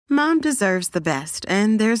Mom deserves the best,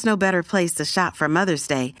 and there's no better place to shop for Mother's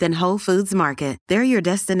Day than Whole Foods Market. They're your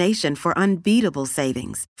destination for unbeatable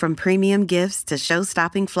savings, from premium gifts to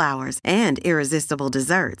show-stopping flowers and irresistible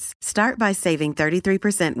desserts. Start by saving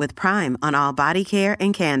 33% with Prime on all body care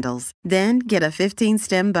and candles. Then get a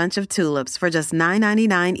 15-stem bunch of tulips for just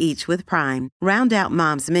 $9.99 each with Prime. Round out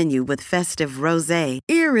Mom's menu with festive rosé,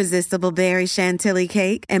 irresistible berry chantilly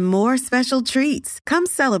cake, and more special treats. Come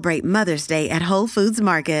celebrate Mother's Day at Whole Foods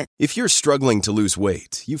Market. If you're struggling to lose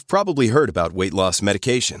weight, you've probably heard about weight loss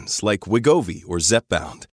medications like Wegovy or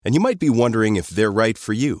Zepbound, and you might be wondering if they're right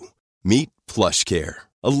for you. Meet PlushCare,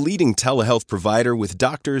 a leading telehealth provider with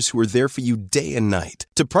doctors who are there for you day and night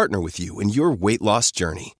to partner with you in your weight loss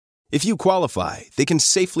journey. If you qualify, they can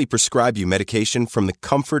safely prescribe you medication from the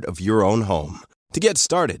comfort of your own home. To get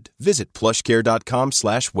started, visit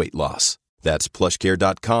plushcare.com/weightloss. That's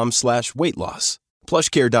plushcare.com/weightloss.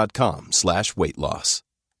 plushcare.com/weightloss.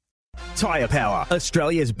 Tyre Power,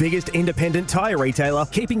 Australia's biggest independent tyre retailer,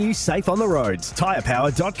 keeping you safe on the roads.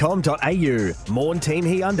 Tyrepower.com.au. Morn Team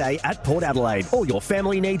Hyundai at Port Adelaide. All your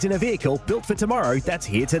family needs in a vehicle built for tomorrow that's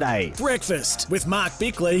here today. Breakfast with Mark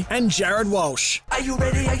Bickley and Jared Walsh. Are you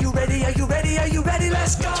ready? Are you ready? Are you ready? Are you ready?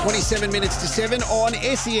 Let's go. 27 minutes to 7 on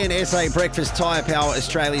SEN SA Breakfast. Tyre Power,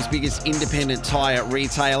 Australia's biggest independent tyre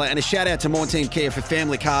retailer. And a shout out to Morn Team Kia for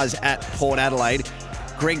family cars at Port Adelaide.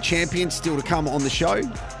 Greg Champion still to come on the show.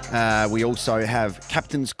 We also have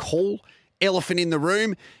Captain's Call, Elephant in the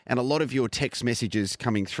Room, and a lot of your text messages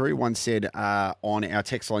coming through. One said on our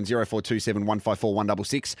text line 0427 154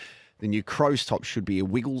 166, the new Crow's Top should be a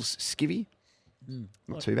Wiggles skivvy.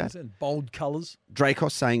 Not too bad. Bold colours.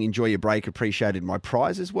 Dracos saying, enjoy your break, appreciated my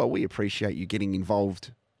prizes. Well, we appreciate you getting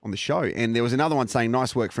involved on the show. And there was another one saying,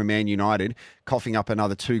 nice work from Man United, coughing up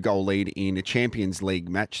another 2-goal lead in a Champions League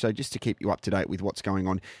match. So just to keep you up to date with what's going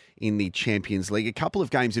on in the Champions League. A couple of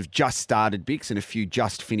games have just started, Bicks, and a few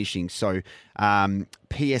just finishing. So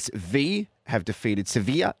PSV have defeated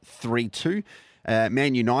Sevilla 3-2.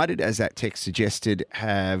 Man United, as that text suggested,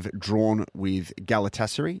 have drawn with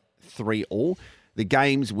Galatasaray 3-3. The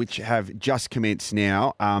games which have just commenced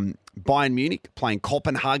now, Bayern Munich playing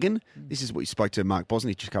Copenhagen. This is what you spoke to Mark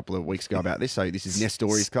Bosnich a couple of weeks ago about this. So this is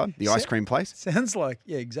Nestori's club, the ice cream place. Sounds like,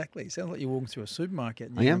 yeah, exactly. Sounds like you're walking through a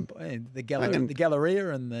supermarket. I am. The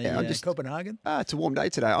Galleria and the Copenhagen. It's a warm day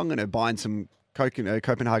today. I'm going to buy in some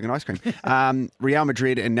Copenhagen ice cream. Real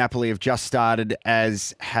Madrid and Napoli have just started,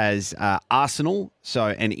 as has Arsenal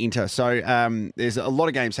and Inter. So there's a lot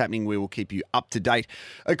of games happening. We will keep you up to date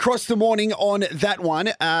across the morning on that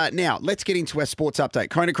one. Now, let's get into our sports update.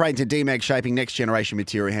 Konecranes and DMAG shaping next generation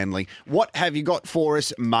material handling. What have you got for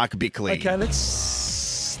us, Mark Bickley? Okay, let's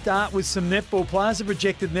start with some netball. Players have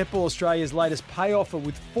rejected Netball Australia's latest pay offer,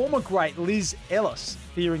 with former great Liz Ellis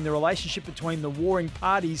fearing the relationship between the warring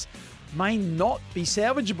parties may not be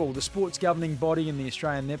salvageable. The sports governing body and the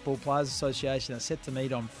Australian Netball Players Association are set to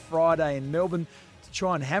meet on Friday in Melbourne to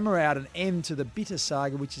try and hammer out an end to the bitter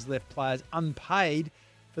saga which has left players unpaid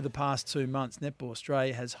for the past 2 months. Netball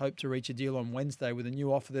Australia has hoped to reach a deal on Wednesday with a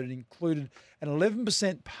new offer that included an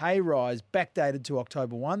 11% pay rise backdated to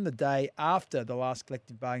October 1, the day after the last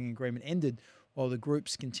collective bargaining agreement ended, while the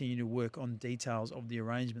groups continue to work on details of the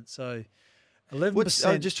arrangement. So 11%.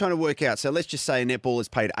 I'm just trying to work out. So let's just say a netball is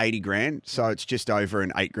paid $80,000, so it's just over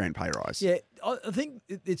an $8,000 pay rise. Yeah, I think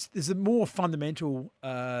there's a more fundamental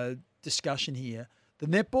discussion here. The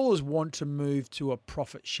netballers want to move to a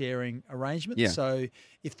profit-sharing arrangement. Yeah. So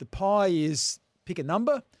if the pie is, pick a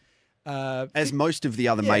number. As most of the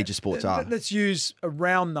other major sports are. Let's use a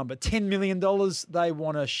round number, $10 million. They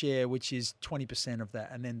want a share, which is 20% of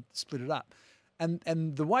that, and then split it up.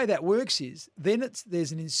 And the way that works is then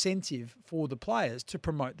there's an incentive for the players to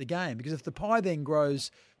promote the game, because if the pie then grows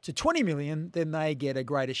to 20 million, then they get a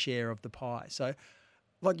greater share of the pie. So,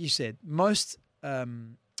 like you said, most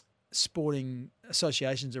sporting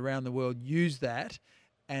associations around the world use that,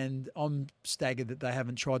 and I'm staggered that they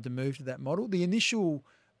haven't tried to move to that model. The initial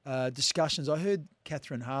discussions, I heard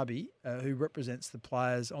Catherine Harvey, who represents the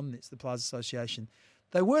players on this, the Players Association.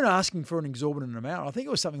 They weren't asking for an exorbitant amount. I think it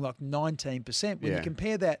was something like 19%. When you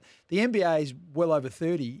compare that, the NBA is well over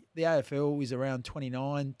 30. The AFL is around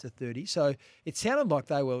 29 to 30. So it sounded like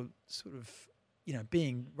they were sort of,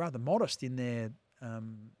 being rather modest in their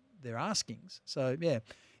askings. So, yeah,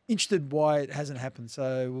 interested why it hasn't happened.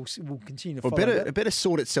 So we'll continue to follow that. It better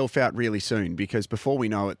sort itself out really soon, because before we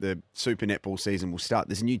know it, the Super Netball season will start.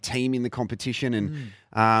 There's a new team in the competition,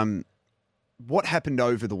 and what happened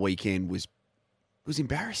over the weekend was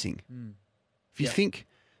embarrassing. If you think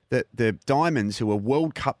that the Diamonds, who are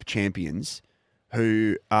World Cup champions,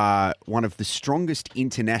 who are one of the strongest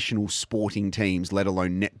international sporting teams, let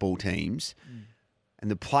alone netball teams. And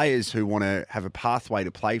the players who want to have a pathway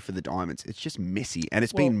to play for the Diamonds, it's just messy. And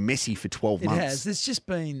it's been messy for 12 months. It has. There's just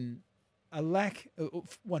been a lack,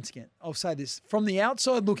 once again, I'll say this, from the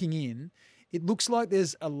outside looking in, it looks like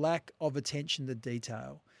there's a lack of attention to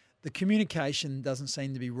detail. The communication doesn't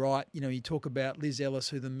seem to be right. You know, you talk about Liz Ellis,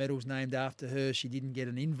 who the medal's named after her. She didn't get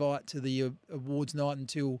an invite to the awards night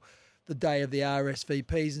until the day of the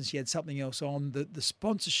RSVPs, and she had something else on. The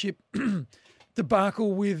sponsorship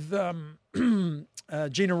debacle with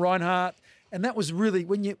Gina Reinhardt, and that was really,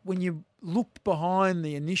 when you looked behind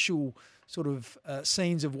the initial sort of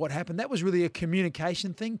scenes of what happened, that was really a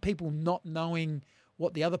communication thing, people not knowing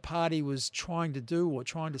what the other party was trying to do or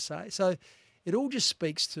trying to say. So it all just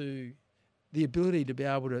speaks to the ability to be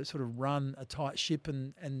able to sort of run a tight ship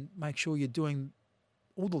and make sure you're doing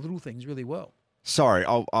all the little things really well. Sorry,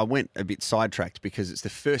 I went a bit sidetracked because it's the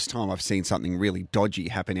first time I've seen something really dodgy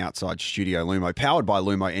happen outside Studio Lumo, powered by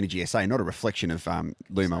Lumo Energy SA, not a reflection of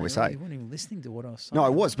Lumo SA. You weren't even listening to what I was saying. No, I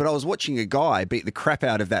was, but I was watching a guy beat the crap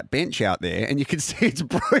out of that bench out there, and you could see it's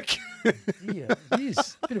broken. Yeah, it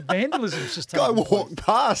is. A bit of vandalism's just taken Guy walked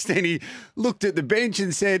past and he looked at the bench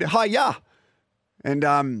and said, "Hiya." And,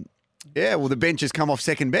 the bench has come off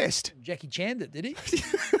second best. Jackie Chan'd it, did he?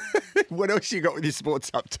 What else you got with your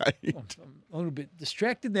sports update? I'm a little bit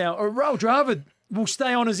distracted now. Rahul Dravid will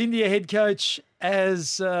stay on as India head coach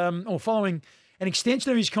following an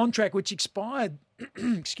extension of his contract, which expired,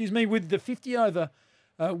 with the 50-over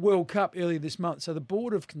World Cup earlier this month. So the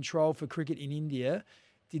Board of Control for Cricket in India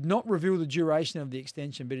did not reveal the duration of the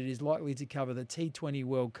extension, but it is likely to cover the T20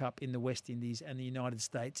 World Cup in the West Indies and the United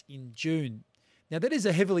States in June. Now, that is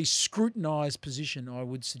a heavily scrutinised position, I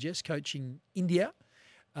would suggest, coaching India.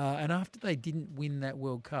 And after they didn't win that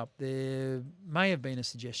World Cup, there may have been a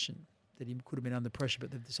suggestion that he could have been under pressure,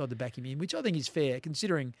 but they've decided to back him in, which I think is fair,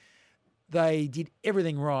 considering they did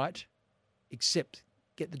everything right except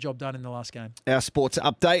get the job done in the last game. Our sports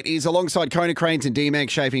update is alongside Kona Cranes and DMAG,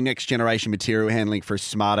 shaping next generation material handling for a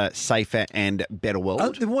smarter, safer and better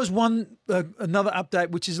world. There was another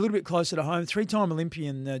update, which is a little bit closer to home. Three-time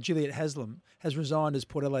Olympian Juliet Haslam has resigned as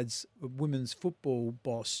Port Adelaide's women's football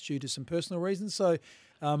boss due to some personal reasons. So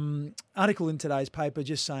article in today's paper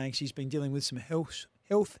just saying she's been dealing with some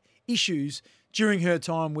health issues during her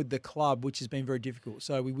time with the club, which has been very difficult.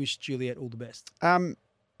 So we wish Juliet all the best.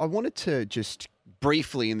 I wanted to just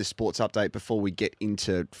briefly in the sports update before we get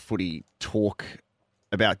into footy talk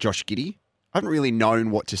about Josh Giddey. I haven't really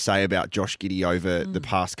known what to say about Josh Giddey over the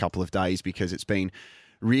past couple of days because it's been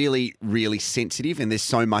really, really sensitive and there's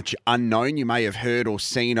so much unknown. You may have heard or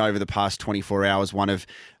seen over the past 24 hours one of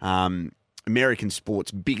American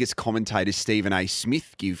sport's biggest commentators, Stephen A.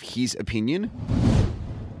 Smith, give his opinion.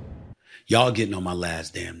 Y'all getting on my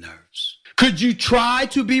last damn nerves. Could you try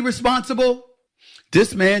to be responsible?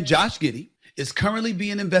 This man, Josh Giddey, is currently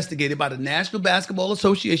being investigated by the National Basketball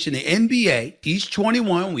Association, the NBA. He's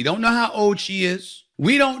 21. We don't know how old she is.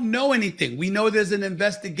 We don't know anything. We know there's an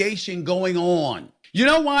investigation going on. You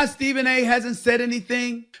know why Stephen A. hasn't said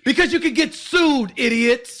anything? Because you could get sued,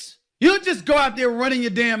 idiots. You don't just go out there running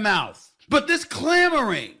your damn mouth. But this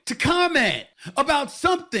clamoring to comment about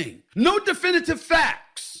something, no definitive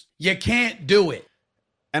facts, you can't do it.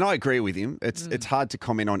 And I agree with him. It's hard to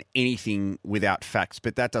comment on anything without facts,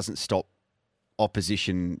 but that doesn't stop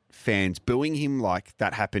opposition fans booing him like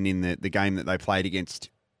that happened in the game that they played against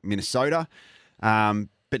Minnesota.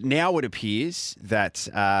 But now it appears that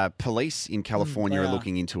police in California are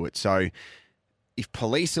looking into it. So if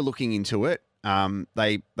police are looking into it,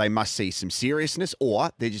 they must see some seriousness, or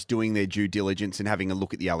they're just doing their due diligence and having a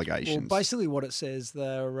look at the allegations. Well, basically what it says,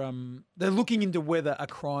 they're looking into whether a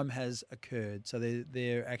crime has occurred. So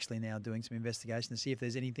they're actually now doing some investigation to see if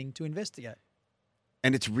there's anything to investigate.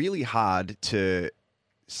 And it's really hard to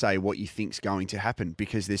say what you think's going to happen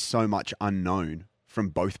because there's so much unknown from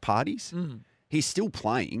both parties. He's still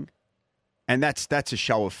playing. And that's a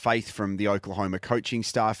show of faith from the Oklahoma coaching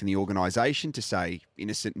staff and the organisation to say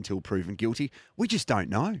innocent until proven guilty. We just don't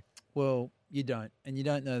know. Well, you don't. And you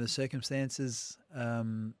don't know the circumstances.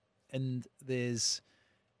 And there's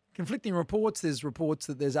conflicting reports. There's reports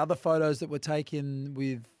that there's other photos that were taken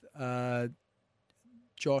with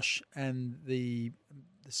Josh and the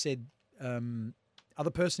said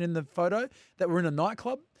other person in the photo that were in a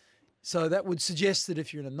nightclub. So that would suggest that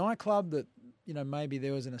if you're in a nightclub that, you know, maybe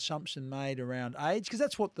there was an assumption made around age, because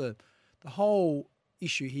that's what the whole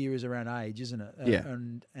issue here is around age, isn't it? Yeah.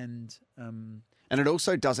 And it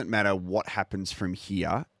also doesn't matter what happens from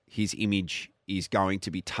here. His image is going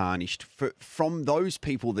to be tarnished from those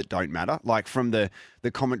people that don't matter, like from the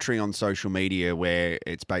commentary on social media where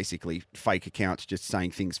it's basically fake accounts just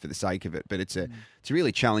saying things for the sake of it. But it's a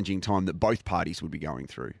really challenging time that both parties would be going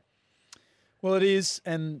through. Well, it is,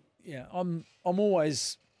 and yeah, I'm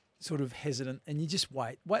always sort of hesitant, and you just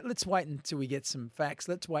wait. Let's wait until we get some facts.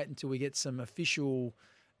 Let's wait until we get some official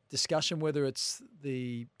discussion, whether it's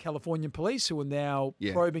the California police who are now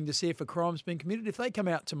probing to see if a crime's been committed. If they come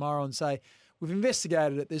out tomorrow and say, we've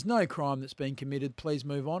investigated it, there's no crime that's been committed, please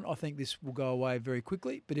move on, I think this will go away very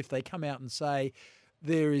quickly. But if they come out and say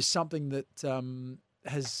there is something that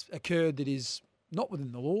has occurred that is not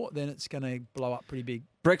within the law, then it's going to blow up pretty big.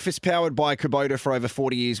 Breakfast powered by Kubota. For over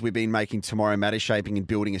 40 years, we've been making tomorrow matter, shaping and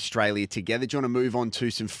building Australia together. Do you want to move on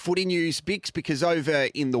to some footy news, Bicks? Because over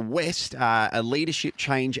in the West, a leadership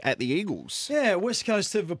change at the Eagles. Yeah, West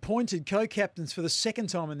Coast have appointed co-captains for the second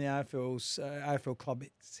time in the AFL club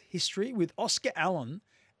history, with Oscar Allen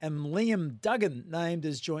and Liam Duggan named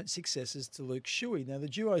as joint successors to Luke Shuey. Now, the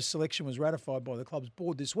duo's selection was ratified by the club's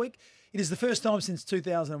board this week. It is the first time since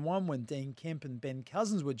 2001, when Dean Kemp and Ben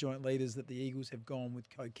Cousins were joint leaders, that the Eagles have gone with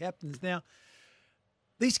co-captains. Now,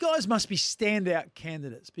 these guys must be standout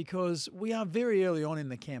candidates because we are very early on in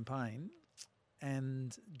the campaign,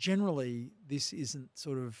 and generally this isn't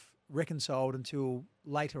sort of reconciled until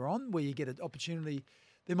later on, where you get an opportunity.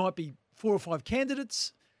 There might be 4 or 5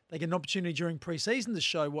 candidates. They get an opportunity during pre-season to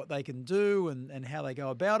show what they can do and how they go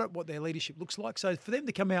about it, what their leadership looks like. So for them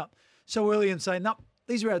to come out so early and say, no,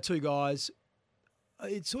 these are our 2 guys,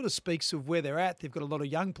 it sort of speaks of where they're at. They've got a lot of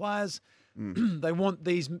young players. They want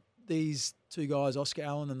these 2 guys, Oscar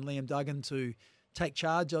Allen and Liam Duggan, to take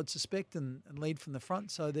charge, I'd suspect, and lead from the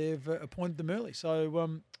front. So they've appointed them early.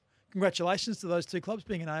 So congratulations to those 2 clubs.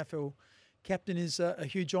 Being an AFL captain is a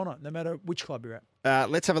huge honour, no matter which club you're at.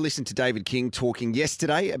 Let's have a listen to David King talking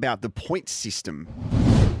yesterday about the point system.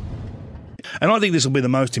 And I think this will be the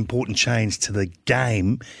most important change to the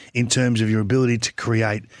game in terms of your ability to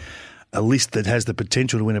create a list that has the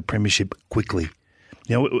potential to win a premiership quickly.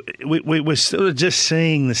 You know, we're sort of just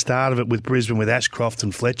seeing the start of it with Brisbane, with Ashcroft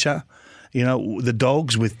and Fletcher. You know, the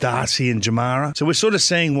Dogs with Darcy and Jamara. So we're sort of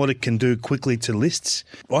seeing what it can do quickly to lists.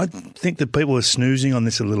 I think that people are snoozing on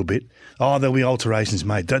this a little bit. Oh, there'll be alterations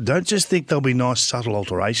made. Don't just think there'll be nice, subtle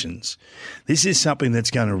alterations. This is something that's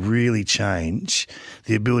going to really change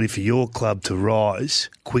the ability for your club to rise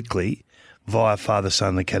quickly via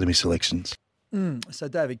father-son academy selections. So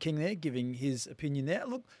David King there giving his opinion there.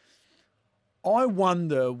 Look, I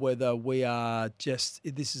wonder whether we are this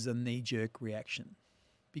is a knee-jerk reaction,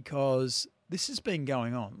 because this has been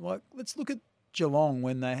going on. Like, let's look at Geelong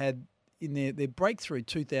when they had in their breakthrough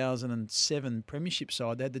 2007 premiership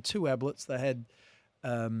side. They had the 2 Ablets. They had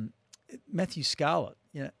Matthew Scarlett.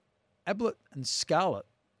 You know, Ablett and Scarlett,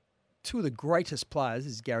 2 of the greatest players.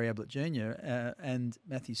 This is Gary Ablett Jr. And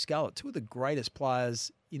Matthew Scarlett, 2 of the greatest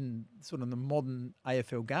players in sort of the modern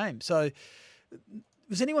AFL game. So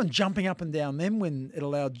was anyone jumping up and down them when it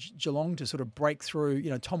allowed Geelong to sort of break through?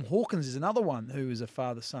 You know, Tom Hawkins is another one who is a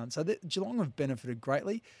father-son. So Geelong have benefited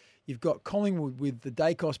greatly. You've got Collingwood with the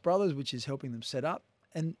Dacos brothers, which is helping them set up.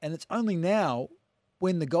 And it's only now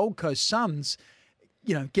when the Gold Coast Suns,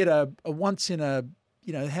 you know, get a once in a,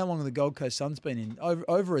 you know, how long have the Gold Coast Suns been in?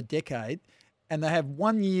 Over a decade. And they have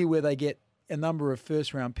 1 year where they get a number of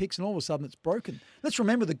first-round picks, and all of a sudden it's broken. Let's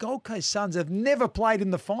remember, the Gold Coast Suns have never played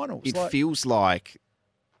in the finals. It feels like,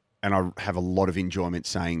 and I have a lot of enjoyment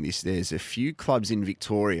saying this, there's a few clubs in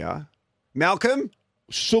Victoria. Malcolm?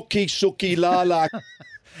 Suki, la la.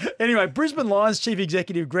 Anyway, Brisbane Lions Chief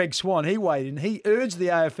Executive Greg Swan, he weighed in. He urged the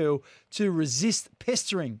AFL to resist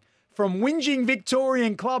pestering from whinging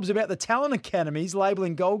Victorian clubs about the talent academies,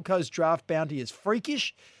 labelling Gold Coast draft bounty as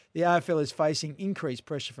freakish. The AFL is facing increased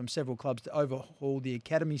pressure from several clubs to overhaul the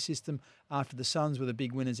academy system after the Suns were the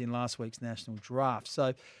big winners in last week's national draft.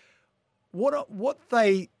 So what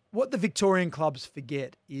the Victorian clubs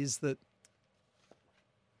forget is that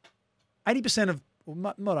 80% of,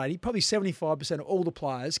 well, not 80, probably 75% of all the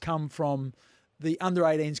players come from the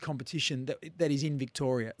under-18s competition that is in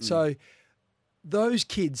Victoria. So those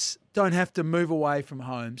kids don't have to move away from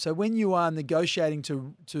home. So when you are negotiating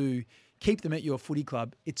to keep them at your footy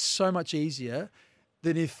club, it's so much easier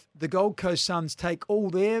than if the Gold Coast Suns take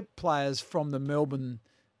all their players from the Melbourne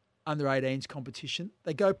under-18s competition,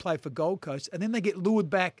 they go play for Gold Coast, and then they get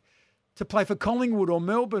lured back to play for Collingwood or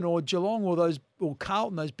Melbourne or Geelong or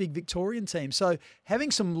Carlton, those big Victorian teams. So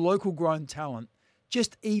having some local grown talent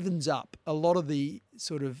just evens up a lot of the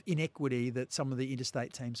sort of inequity that some of the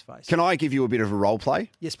interstate teams face. Can I give you a bit of a role play?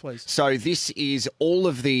 Yes, please. So this is all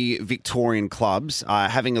of the Victorian clubs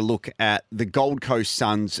having a look at the Gold Coast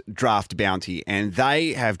Suns draft bounty, and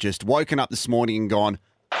they have just woken up this morning and gone,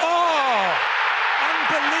 oh,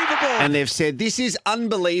 unbelievable. and they've said, this is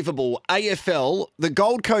unbelievable. AFL, the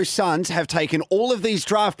Gold Coast Suns have taken all of these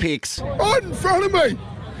draft picks right in front of me.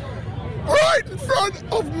 Right in front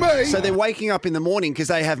of me. So they're waking up in the morning because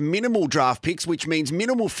they have minimal draft picks, which means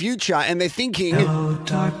minimal future, and they're thinking, Hello,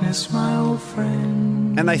 darkness, my old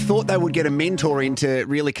friend. and they thought they would get a mentor in to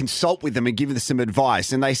really consult with them and give them some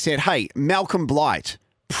advice. And they said, hey, Malcolm Blight,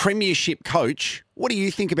 premiership coach, what do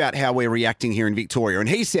you think about how we're reacting here in Victoria? And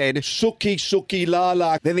he said, Suki, suki, la,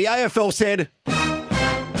 la. then the AFL said,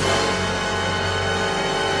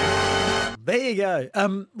 There you go.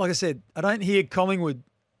 Like I said, I don't hear Collingwood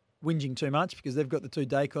whinging too much because they've got the two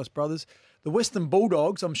Dacos brothers. The Western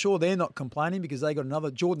Bulldogs, I'm sure they're not complaining because they got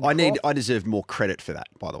another Jordan. I deserve more credit for that,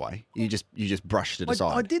 by the way. You just brushed it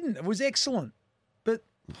aside. I didn't. It was excellent. But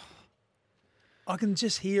I can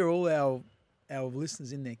just hear all our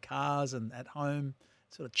listeners in their cars and at home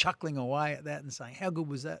sort of chuckling away at that and saying, how good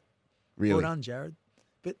was that? Really? Well done, Jared.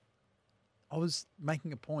 But I was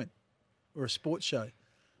making a point, or a sports show.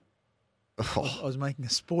 I was making a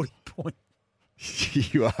sporting point.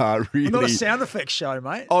 You are really... I'm not a sound effects show,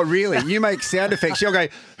 mate. Oh, really? You make sound effects. You'll go...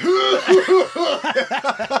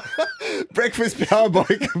 Breakfast powered by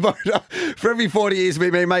Kubota. For every 40 years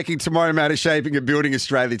we've been making tomorrow matter, shaping and building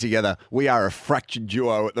Australia together. We are a fractured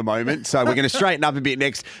duo at the moment, so we're going to straighten up a bit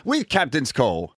next with Captain's Call.